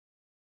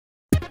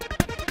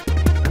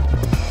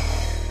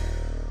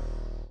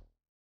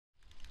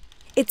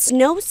It's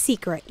no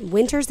secret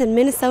winters in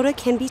Minnesota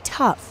can be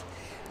tough.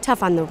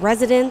 Tough on the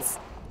residents,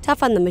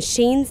 tough on the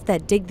machines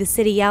that dig the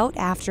city out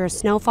after a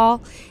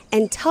snowfall,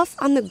 and tough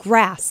on the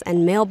grass and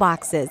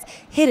mailboxes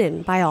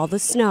hidden by all the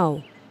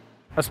snow.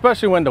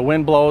 Especially when the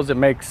wind blows, it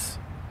makes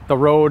the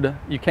road,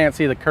 you can't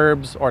see the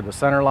curbs or the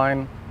center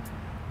line.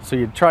 So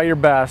you try your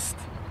best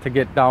to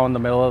get down the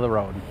middle of the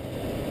road.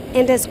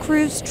 And as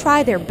crews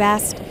try their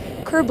best,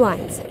 curb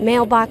lines,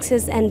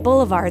 mailboxes, and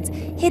boulevards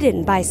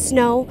hidden by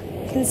snow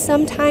can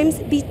sometimes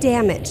be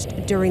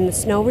damaged during the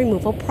snow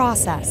removal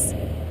process.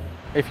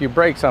 If you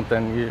break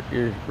something,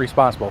 you're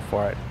responsible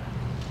for it.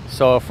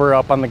 So if we're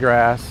up on the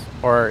grass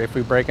or if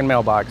we break in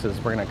mailboxes,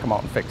 we're going to come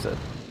out and fix it.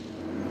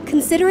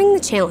 Considering the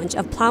challenge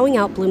of plowing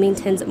out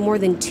Bloomington's more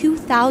than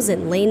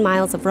 2,000 lane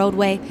miles of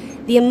roadway,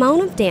 the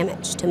amount of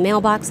damage to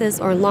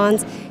mailboxes or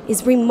lawns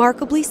is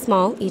remarkably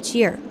small each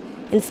year.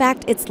 In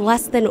fact, it's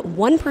less than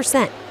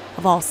 1%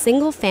 of all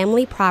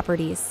single-family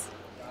properties.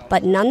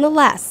 But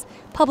nonetheless,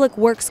 Public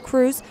Works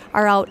crews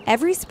are out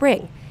every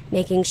spring,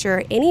 making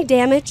sure any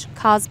damage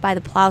caused by the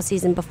plow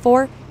season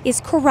before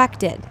is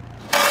corrected.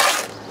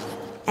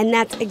 And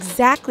that's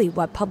exactly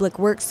what Public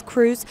Works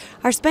crews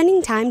are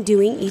spending time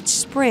doing each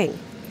spring.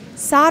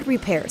 Sod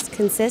repairs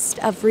consist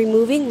of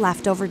removing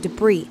leftover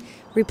debris,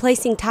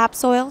 replacing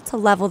topsoil to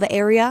level the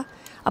area,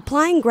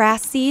 applying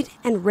grass seed,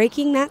 and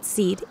raking that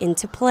seed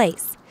into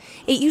place.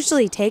 It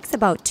usually takes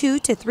about 2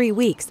 to 3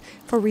 weeks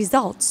for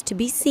results to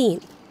be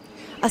seen.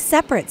 A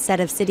separate set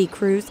of city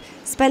crews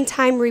spend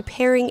time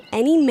repairing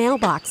any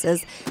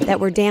mailboxes that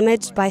were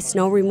damaged by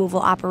snow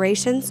removal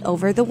operations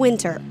over the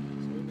winter.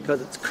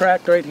 Because it's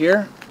cracked right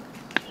here,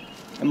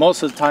 and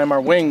most of the time our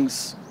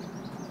wings,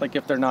 like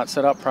if they're not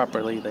set up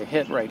properly, they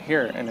hit right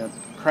here and it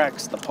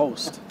cracks the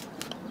post.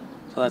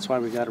 So that's why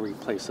we got to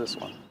replace this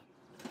one.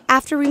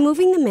 After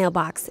removing the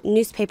mailbox,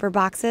 newspaper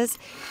boxes,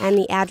 and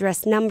the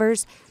address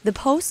numbers, the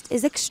post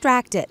is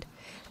extracted.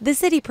 The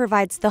city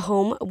provides the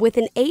home with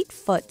an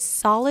 8-foot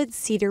solid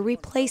cedar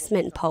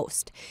replacement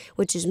post,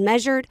 which is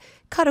measured,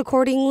 cut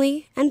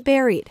accordingly, and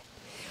buried.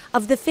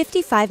 Of the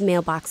 55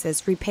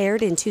 mailboxes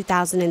repaired in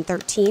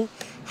 2013,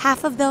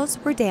 half of those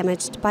were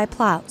damaged by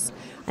plows,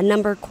 a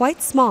number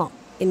quite small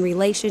in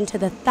relation to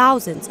the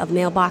thousands of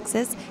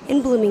mailboxes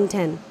in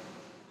Bloomington.